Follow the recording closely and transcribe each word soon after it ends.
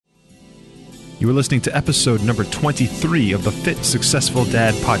You are listening to episode number 23 of the Fit Successful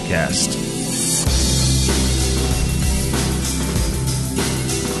Dad podcast.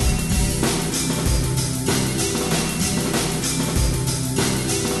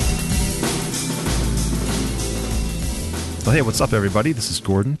 Well, hey, what's up, everybody? This is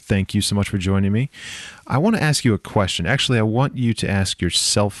Gordon. Thank you so much for joining me. I want to ask you a question. Actually, I want you to ask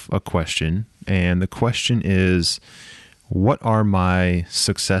yourself a question, and the question is, what are my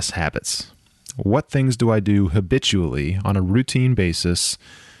success habits? What things do I do habitually on a routine basis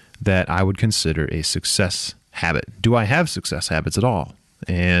that I would consider a success habit? Do I have success habits at all?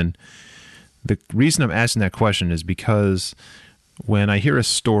 And the reason I'm asking that question is because when I hear a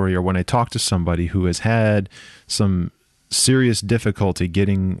story or when I talk to somebody who has had some serious difficulty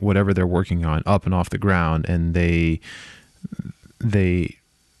getting whatever they're working on up and off the ground, and they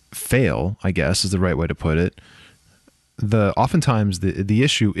fail, I guess is the right way to put it. Oftentimes the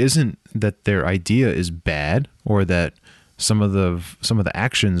issue isn't that their idea is bad or that some of the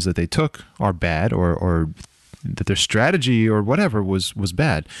actions that they took are bad or that their strategy or whatever was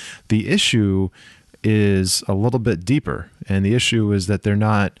bad. The issue is a little bit deeper, and the issue is that they're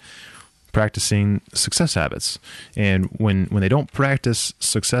not practicing success habits. And when they don't practice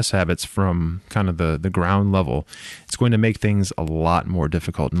success habits from kind of the ground level, it's going to make things a lot more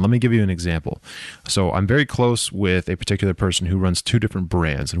difficult. And let me give you an example. So I'm very close with a particular person who runs two different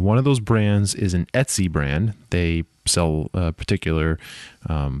brands. And one of those brands is an Etsy brand. They sell a particular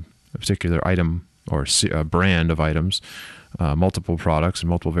item or a brand of items, multiple products and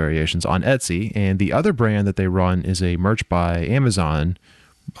multiple variations on Etsy. And the other brand that they run is a Merch by Amazon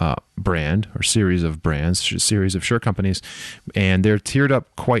brand or series of brands, series of shirt companies, and they're tiered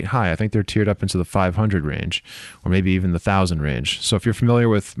up quite high. I think they're tiered up into the 500 range or maybe even the 1,000 range. So if you're familiar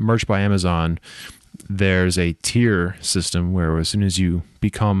with Merch by Amazon, there's a tier system where as soon as you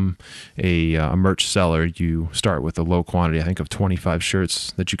become a merch seller, you start with a low quantity, I think of 25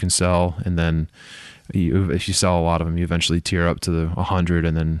 shirts that you can sell, and then if you sell a lot of them, you eventually tier up to the 100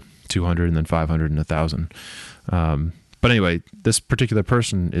 and then 200 and then 500 and 1,000. But anyway, this particular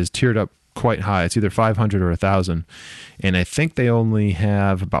person is tiered up quite high. It's either 500 or 1,000. And I think they only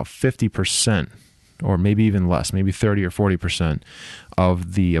have about 50% or maybe even less, maybe 30 or 40%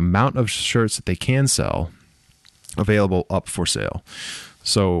 of the amount of shirts that they can sell available up for sale.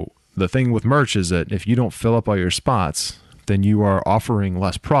 So the thing with merch is that if you don't fill up all your spots, then you are offering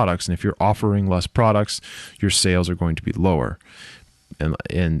less products. And if you're offering less products, your sales are going to be lower.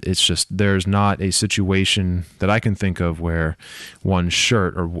 And it's just, there's not a situation that I can think of where one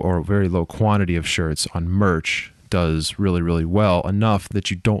shirt or a very low quantity of shirts on merch does really, really well enough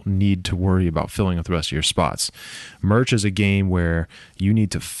that you don't need to worry about filling up the rest of your spots. Merch is a game where you need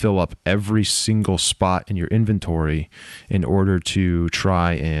to fill up every single spot in your inventory in order to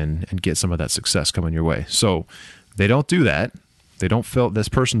try and get some of that success coming your way. So they don't do that. This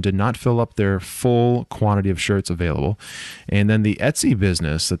person did not fill up their full quantity of shirts available. And then the Etsy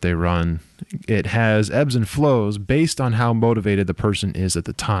business that they run, it has ebbs and flows based on how motivated the person is at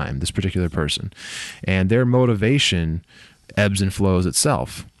the time, this particular person. And their motivation ebbs and flows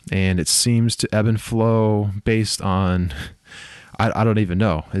itself. And it seems to ebb and flow based on, I don't even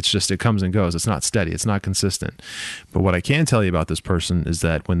know. It's just, it comes and goes. It's not steady. It's not consistent. But what I can tell you about this person is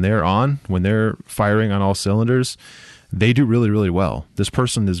that when they're firing on all cylinders, they do really, really well. This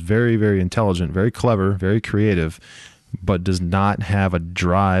person is very, very intelligent, very clever, very creative, but does not have a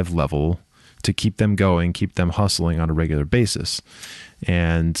drive level to keep them going, keep them hustling on a regular basis.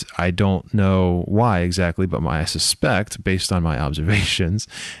 And I don't know why exactly, but I suspect, based on my observations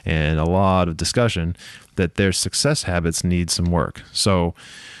and a lot of discussion, that their success habits need some work. So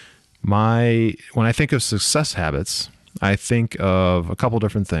when I think of success habits, I think of a couple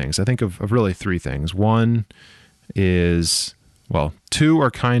different things. I think of really three things. One is, two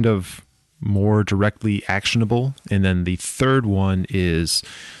are kind of more directly actionable, and then the third one is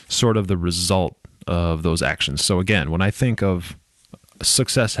sort of the result of those actions. So again, when I think of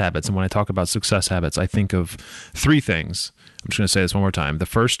success habits and when I talk about success habits, I think of three things. I'm just going to say this one more time. The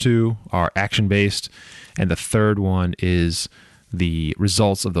first two are action-based, and the third one is the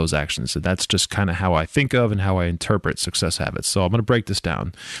results of those actions. So that's just kind of how I think of and how I interpret success habits. So I'm going to break this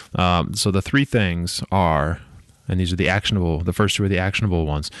down. So the three things are, and these are the first two are the actionable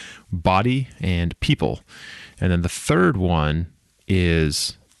ones, body and people. And then the third one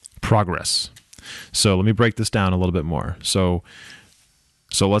is progress. So let me break this down a little bit more. So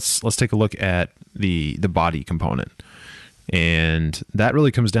let's take a look at the body component. And that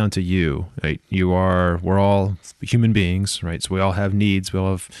really comes down to you, right? We're all human beings, right? So we all have needs. We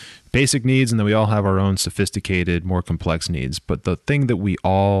all have basic needs, and then we all have our own sophisticated, more complex needs. But the thing that we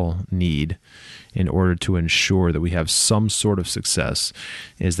all need in order to ensure that we have some sort of success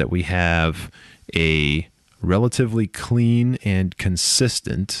is that we have a relatively clean and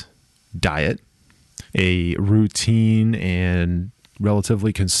consistent diet, a routine and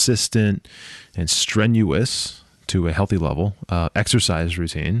relatively consistent and strenuous to a healthy level exercise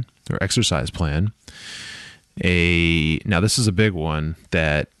routine or exercise plan. Now this is a big one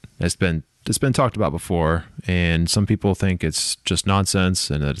that it's been talked about before, and some people think it's just nonsense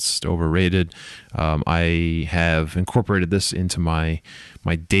and that it's overrated. I have incorporated this into my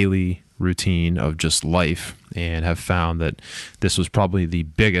daily routine of just life, and have found that this was probably the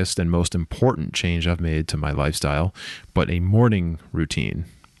biggest and most important change I've made to my lifestyle. But a morning routine,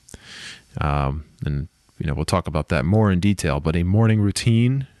 and we'll talk about that more in detail, but a morning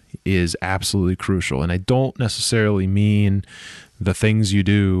routine is absolutely crucial. And I don't necessarily mean the things you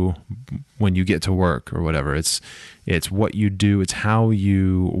do when you get to work or whatever. It's what you do. It's how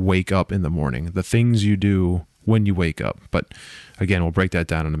you wake up in the morning, the things you do when you wake up. But again, we'll break that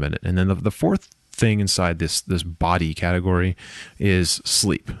down in a minute. And then the fourth thing inside this body category is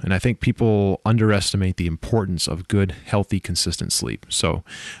sleep. And I think people underestimate the importance of good, healthy, consistent sleep. So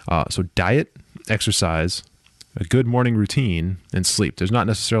diet, exercise, a good morning routine, and sleep. There's not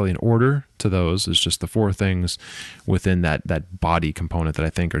necessarily an order to those. It's just the four things within that body component that I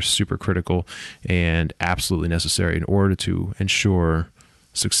think are super critical and absolutely necessary in order to ensure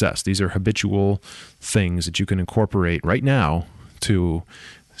success. These are habitual things that you can incorporate right now to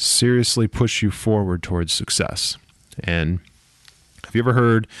seriously push you forward towards success. And have you ever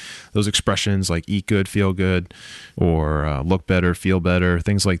heard those expressions like eat good, feel good, or look better, feel better,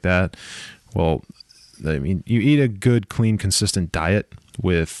 things like that? Well, I mean, you eat a good, clean, consistent diet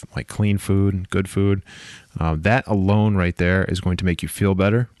with like clean food, good food. That alone right there is going to make you feel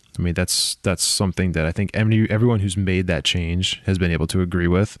better. I mean, that's something that I think everyone who's made that change has been able to agree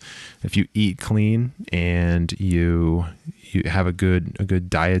with. If you eat clean and you have a good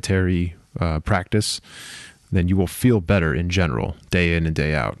dietary practice, then you will feel better in general, day in and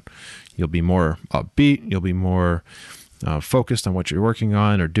day out. You'll be more upbeat. You'll be more focused on what you're working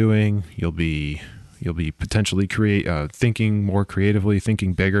on or doing. You'll be potentially thinking more creatively,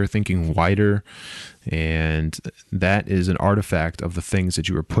 thinking bigger, thinking wider. And that is an artifact of the things that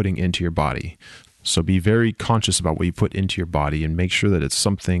you are putting into your body. So be very conscious about what you put into your body and make sure that it's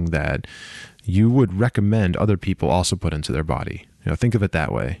something that you would recommend other people also put into their body. Think of it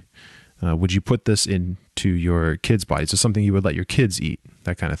that way. Would you put this into your kids' bodies? Is it something you would let your kids eat?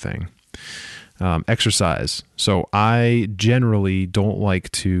 That kind of thing. Exercise. So I generally don't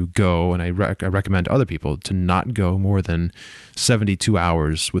like to go, and I recommend other people to not go more than 72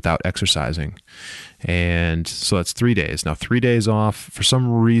 hours without exercising. And so that's 3 days. Now 3 days off, for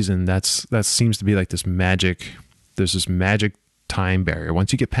some reason, that seems to be like there's this magic time barrier.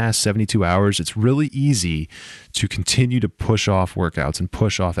 Once you get past 72 hours, it's really easy to continue to push off workouts and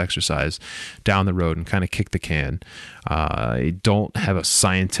push off exercise down the road and kind of kick the can. I don't have a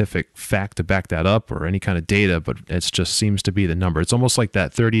scientific fact to back that up or any kind of data, but it just seems to be the number. It's almost like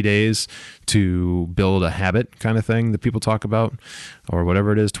that 30 days to build a habit kind of thing that people talk about, or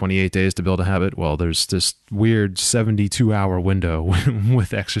whatever it is, 28 days to build a habit. Well, there's this weird 72-hour window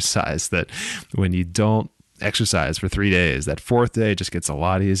with exercise that when you don't exercise for 3 days, that fourth day just gets a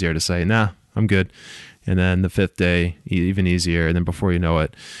lot easier to say, nah, I'm good. And then the fifth day, even easier. And then before you know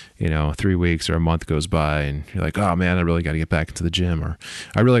it, 3 weeks or a month goes by and you're like, oh man, I really got to get back into the gym, or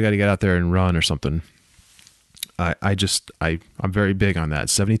I really got to get out there and run or something. I'm very big on that.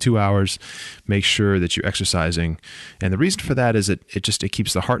 72 hours, make sure that you're exercising. And the reason for that is it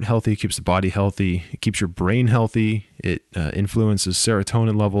keeps the heart healthy, it keeps the body healthy, it keeps your brain healthy, it influences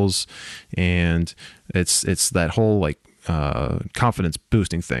serotonin levels, and it's that whole confidence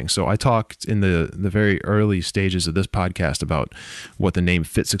boosting thing. So I talked in the very early stages of this podcast about what the name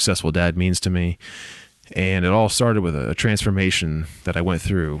Fit Successful Dad means to me. And it all started with a transformation that I went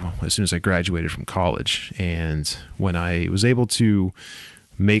through as soon as I graduated from college. And when I was able to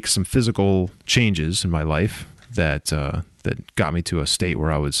make some physical changes in my life that got me to a state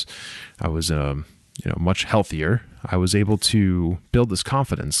where I was much healthier, I was able to build this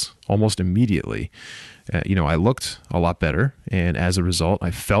confidence almost immediately. I looked a lot better, and as a result,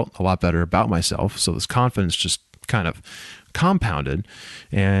 I felt a lot better about myself. So this confidence just kind of compounded,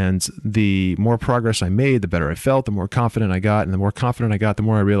 and the more progress I made, the better I felt, the more confident I got, and the more confident I got, the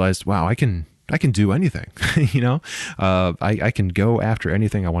more I realized, wow, I can I can do anything. I can go after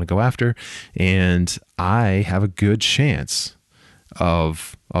anything I want to go after, and I have a good chance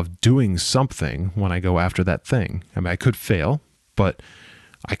of doing something when I go after that thing. I mean, I could fail, but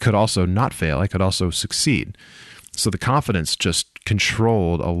I could also not fail. I could also succeed. So the confidence just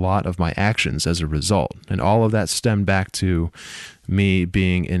controlled a lot of my actions as a result. And all of that stemmed back to me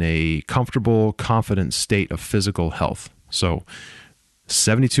being in a comfortable, confident state of physical health. So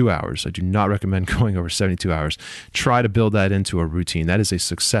 72 hours. I do not recommend going over 72 hours. Try to build that into a routine. That is a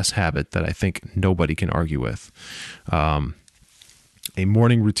success habit that I think nobody can argue with. A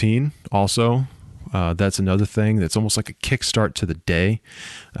morning routine also, that's another thing that's almost like a kickstart to the day.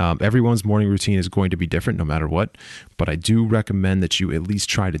 Everyone's morning routine is going to be different no matter what, but I do recommend that you at least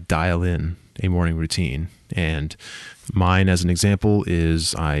try to dial in a morning routine. And mine, as an example,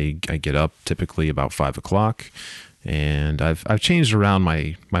 is I get up typically about 5 o'clock, and I've changed around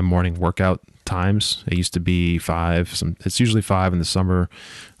my morning workout times. It used to be 5. It's usually 5 in the summer.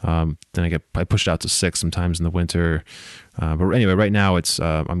 Then I pushed out to 6 sometimes in the winter. But anyway, right now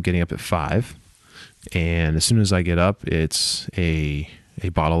I'm getting up at 5, and as soon as I get up, it's a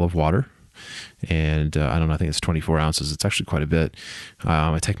bottle of water, and I don't know, I think it's 24 ounces. It's actually quite a bit.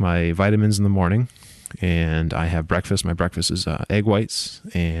 I take my vitamins in the morning, and I have breakfast. My breakfast is egg whites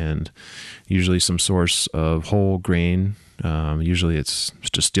and usually some source of whole grain. Usually it's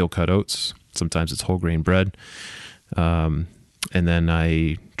just steel cut oats. Sometimes it's whole grain bread. And then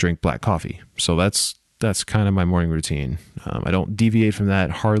I drink black coffee. So that's kind of my morning routine. I don't deviate from that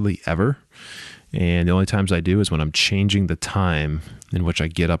hardly ever. And the only times I do is when I'm changing the time in which I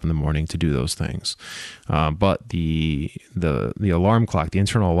get up in the morning to do those things. But the alarm clock, the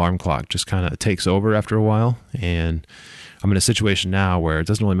internal alarm clock, just kind of takes over after a while. And I'm in a situation now where it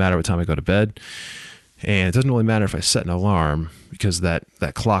doesn't really matter what time I go to bed. And it doesn't really matter if I set an alarm, because that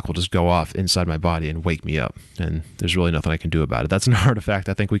clock will just go off inside my body and wake me up. And there's really nothing I can do about it. That's an artifact.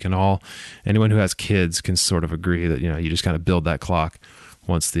 I think we can anyone who has kids can sort of agree that, you just kind of build that clock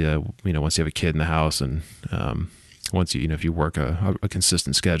once you have a kid in the house, and once if you work a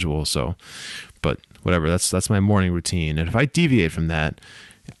consistent schedule. So, but whatever, that's my morning routine. And if I deviate from that,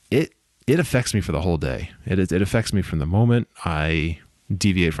 it affects me for the whole day. It affects me from the moment I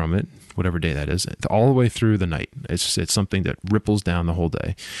deviate from it, whatever day that is, all the way through the night. It's something that ripples down the whole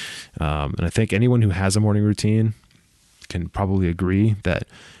day. And I think anyone who has a morning routine can probably agree that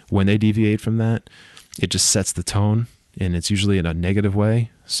when they deviate from that, it just sets the tone, and it's usually in a negative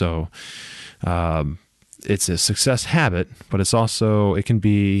way. So it's a success habit, but it's also, it can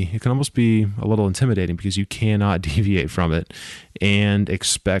almost be a little intimidating, because you cannot deviate from it and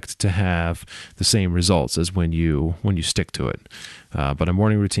expect to have the same results as when you stick to it. But a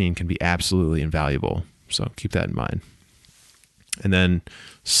morning routine can be absolutely invaluable. So keep that in mind. And then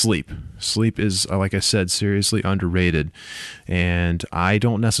sleep. Sleep is, like I said, seriously underrated. And I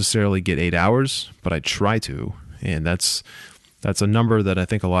don't necessarily get 8 hours, but I try to. And that's a number that I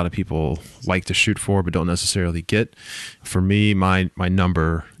think a lot of people like to shoot for, but don't necessarily get. For me, my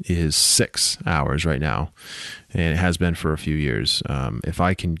number is 6 hours right now, and it has been for a few years. If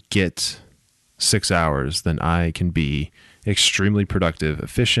I can get 6 hours, then I can be extremely productive,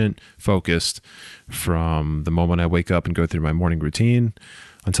 efficient, focused from the moment I wake up and go through my morning routine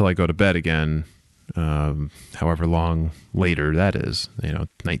until I go to bed again, however long later that is,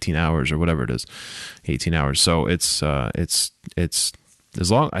 19 hours or whatever it is, 18 hours. So it's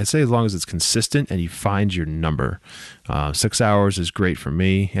as long as it's consistent and you find your number. 6 hours is great for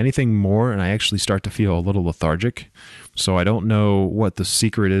me. Anything more, and I actually start to feel a little lethargic. So I don't know what the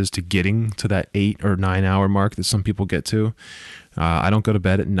secret is to getting to that 8 or 9 hour mark that some people get to. I don't go to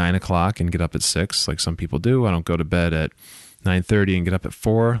bed at 9 o'clock and get up at 6 like some people do. I don't go to bed at 9:30 and get up at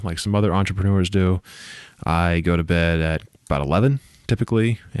 4 like some other entrepreneurs do. I go to bed at about 11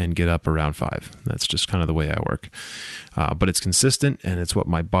 typically and get up around 5. That's just kind of the way I work. But it's consistent, and it's what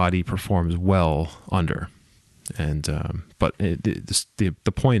my body performs well under. And but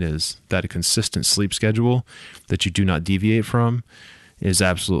the point is that a consistent sleep schedule that you do not deviate from is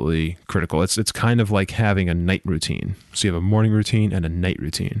absolutely critical. It's kind of like having a night routine. So you have a morning routine and a night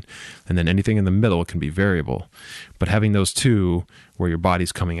routine, and then anything in the middle can be variable. But having those two, where your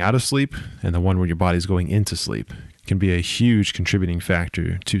body's coming out of sleep and the one where your body's going into sleep, can be a huge contributing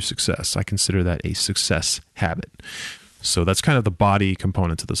factor to success. I consider that a success habit. So that's kind of the body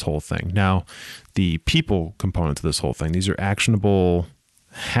component to this whole thing. Now, the people component to this whole thing, these are actionable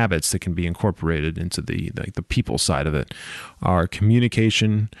habits that can be incorporated into the people side of it, are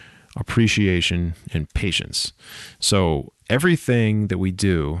communication, appreciation, and patience. So everything that we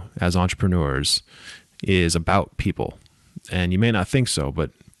do as entrepreneurs is about people. And you may not think so,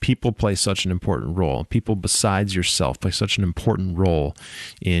 but people play such an important role. People besides yourself play such an important role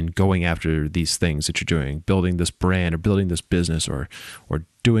in going after these things that you're doing, building this brand or building this business or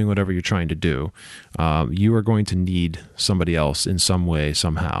doing whatever you're trying to do. You are going to need somebody else in some way,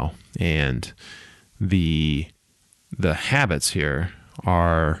 somehow. And the habits here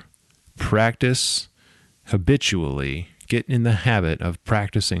are practice habitually. Get in the habit of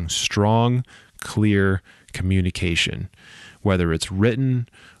practicing strong, clear communication, whether it's written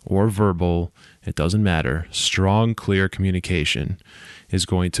or verbal, it doesn't matter. Strong, clear communication is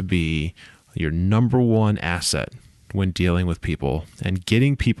going to be your number one asset when dealing with people and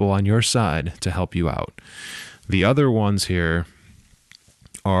getting people on your side to help you out. The other ones here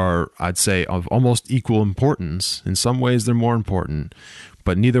are, I'd say, of almost equal importance. In some ways, they're more important,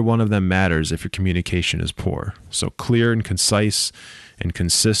 but neither one of them matters if your communication is poor. So clear and concise and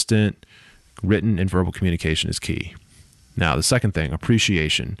consistent written and verbal communication is key. Now, the second thing,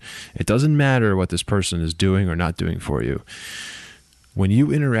 appreciation. It doesn't matter what this person is doing or not doing for you. When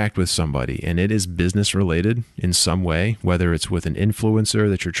you interact with somebody and it is business related in some way, whether it's with an influencer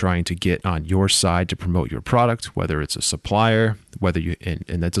that you're trying to get on your side to promote your product, whether it's a supplier, whether you,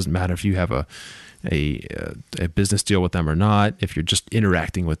 and that doesn't matter if you have a business deal with them or not, if you're just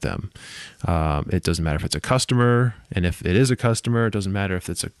interacting with them. It doesn't matter if it's a customer, and if it is a customer, it doesn't matter if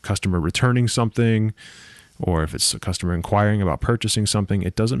it's a customer returning something or if it's a customer inquiring about purchasing something.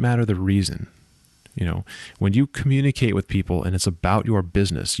 It doesn't matter the reason. You know, when you communicate with people and it's about your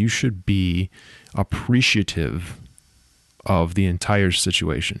business, you should be appreciative of the entire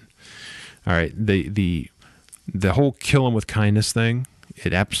situation. All right. The whole kill them with kindness thing,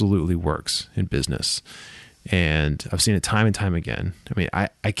 it absolutely works in business. And I've seen it time and time again. I mean,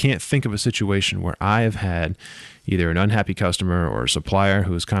 I can't think of a situation where I have had either an unhappy customer or a supplier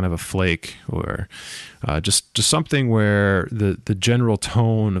who is kind of a flake, or just something where the general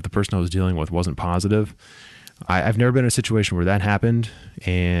tone of the person I was dealing with wasn't positive. I've never been in a situation where that happened,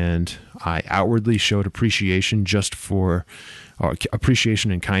 and I outwardly showed appreciation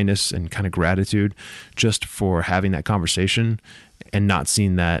appreciation and kindness and kind of gratitude just for having that conversation and not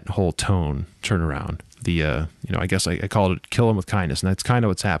seeing that whole tone turn around. I guess I call it kill them with kindness, and that's kind of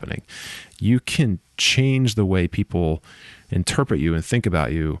what's happening. You can change the way people interpret you and think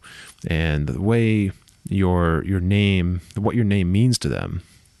about you, and the way what your name means to them,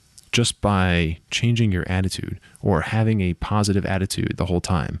 just by changing your attitude or having a positive attitude the whole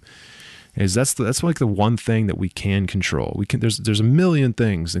time. That's like the one thing that we can control. There's a million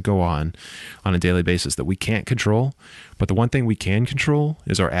things that go on a daily basis that we can't control, but the one thing we can control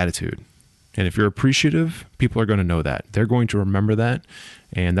is our attitude. And if you're appreciative, people are going to know that. They're going to remember that,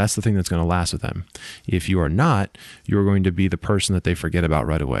 and that's the thing that's going to last with them. If you are not, you're going to be the person that they forget about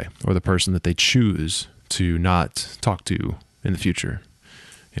right away, or the person that they choose to not talk to in the future,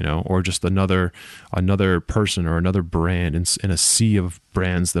 or just another person or another brand in a sea of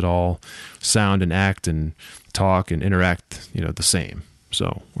brands that all sound and act and talk and interact, the same.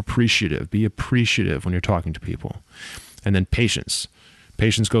 So be appreciative when you're talking to people. And then patience.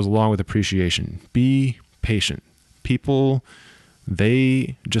 Patience goes along with appreciation. Be patient. People,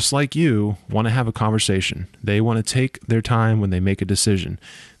 they, just like you, want to have a conversation. They want to take their time when they make a decision.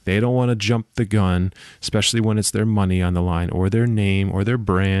 They don't want to jump the gun, especially when it's their money on the line or their name or their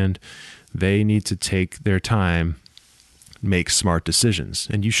brand. They need to take their time, make smart decisions.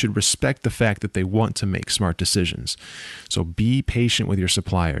 And you should respect the fact that they want to make smart decisions. So be patient with your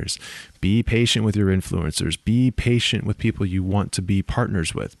suppliers. Be patient with your influencers. Be patient with people you want to be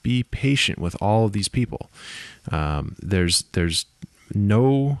partners with. Be patient with all of these people. There's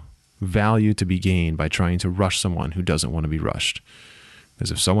no value to be gained by trying to rush someone who doesn't want to be rushed. Because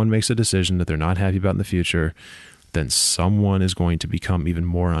if someone makes a decision that they're not happy about in the future, then someone is going to become even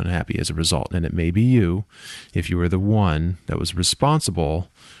more unhappy as a result. And it may be you, if you were the one that was responsible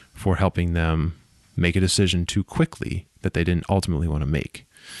for helping them make a decision too quickly that they didn't ultimately want to make.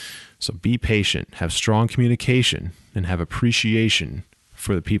 So be patient, have strong communication, and have appreciation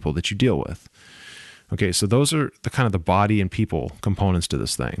for the people that you deal with. Okay, so those are the kind of the body and people components to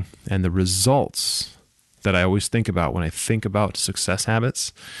this thing. And the results that I always think about when I think about success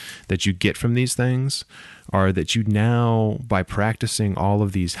habits that you get from these things are that you now, by practicing all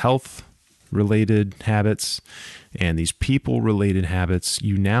of these health-related habits and these people-related habits,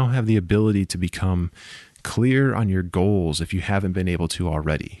 you now have the ability to become clear on your goals if you haven't been able to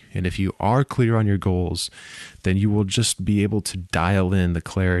already. And if you are clear on your goals, then you will just be able to dial in the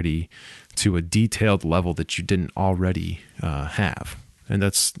clarity to a detailed level that you didn't already have. And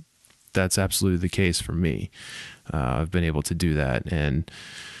that's absolutely the case for me. I've been able to do that. And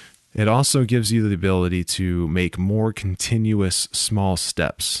It also gives you the ability to make more continuous small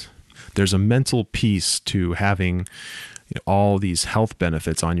steps. There's a mental piece to having all these health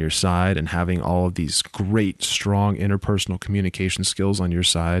benefits on your side and having all of these great, strong interpersonal communication skills on your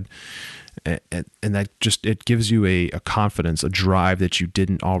side. And that just, it gives you a confidence, a drive that you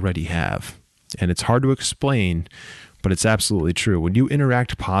didn't already have. And it's hard to explain, but it's absolutely true. When you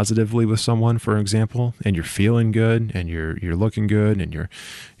interact positively with someone, for example, and you're feeling good and you're looking good and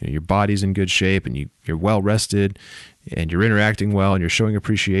your body's in good shape and you're well rested and you're interacting well and you're showing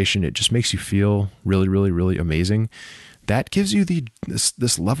appreciation, it just makes you feel really, really, really amazing. That gives you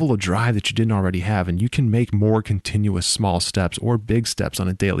this level of drive that you didn't already have, and you can make more continuous small steps or big steps on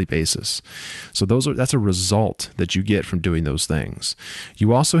a daily basis. So that's a result that you get from doing those things.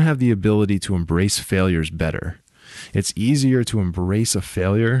 You also have the ability to embrace failures better. It's easier to embrace a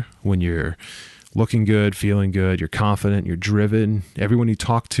failure when you're looking good, feeling good, you're confident, you're driven. Everyone you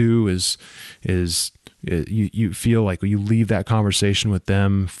talk to you feel like you leave that conversation with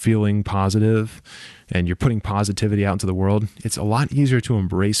them feeling positive and you're putting positivity out into the world. It's a lot easier to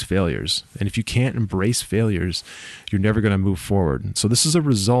embrace failures. And if you can't embrace failures, you're never going to move forward. So this is a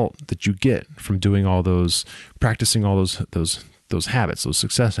result that you get from doing all those, practicing all those habits, those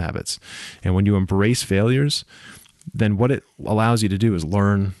success habits. And when you embrace failures, then what it allows you to do is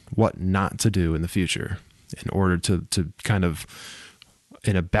learn what not to do in the future in order to kind of,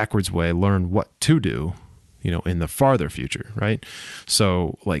 in a backwards way, learn what to do, in the farther future, right?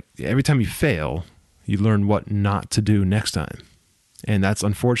 So like every time you fail, you learn what not to do next time. And that's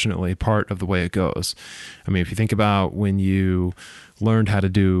unfortunately part of the way it goes. I mean, if you think about when you learned how to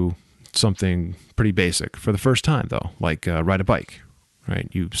do something pretty basic for the first time though, like ride a bike, right?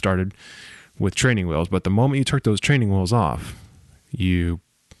 You started with training wheels, but the moment you took those training wheels off, you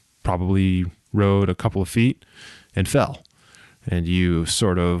probably rode a couple of feet and fell. And you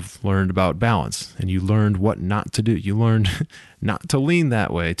sort of learned about balance and you learned what not to do. You learned not to lean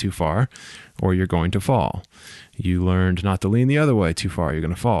that way too far or you're going to fall. You learned not to lean the other way too far, you're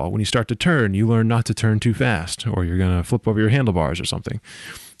going to fall. When you start to turn, you learn not to turn too fast or you're going to flip over your handlebars or something.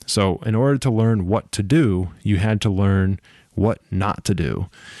 So in order to learn what to do, you had to learn what not to do.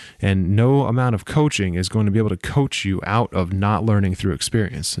 And no amount of coaching is going to be able to coach you out of not learning through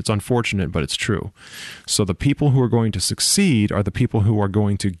experience. It's unfortunate, but it's true. So the people who are going to succeed are the people who are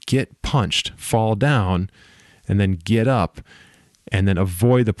going to get punched, fall down, and then get up, and then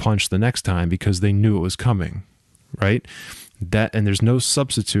avoid the punch the next time because they knew it was coming, right? And there's no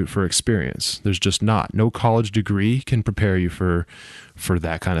substitute for experience. There's just not. No college degree can prepare you for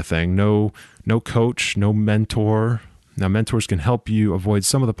that kind of thing. No coach, no mentor. Now, mentors can help you avoid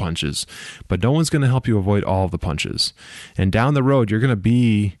some of the punches, but no one's going to help you avoid all of the punches. And down the road, you're going to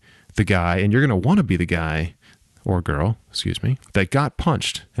be the guy, and you're going to want to be the guy or girl, that got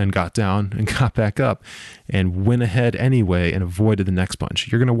punched and got down and got back up and went ahead anyway and avoided the next punch.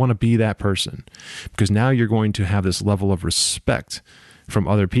 You're going to want to be that person because now you're going to have this level of respect from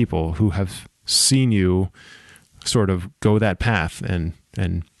other people who have seen you sort of go that path and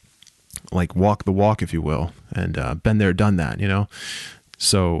like walk the walk, if you will, and been there, done that,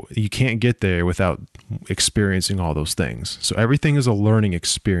 So you can't get there without experiencing all those things. So everything is a learning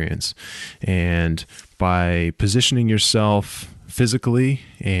experience. And by positioning yourself physically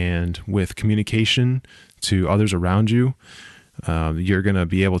and with communication to others around you, you're going to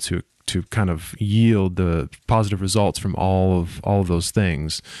be able to kind of yield the positive results from all of those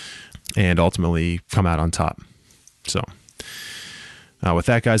things and ultimately come out on top. So with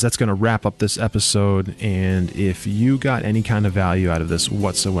that, guys, that's going to wrap up this episode. And if you got any kind of value out of this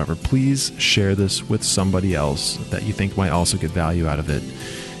whatsoever, please share this with somebody else that you think might also get value out of it.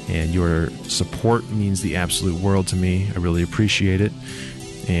 And your support means the absolute world to me. I really appreciate it.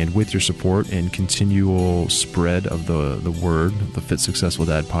 And with your support and continual spread of the word, the Fit Successful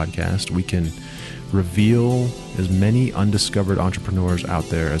Dad podcast, we can reveal as many undiscovered entrepreneurs out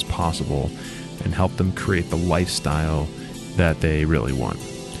there as possible and help them create the lifestyle that they really want.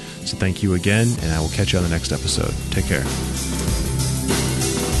 So thank you again, and I will catch you on the next episode. Take care.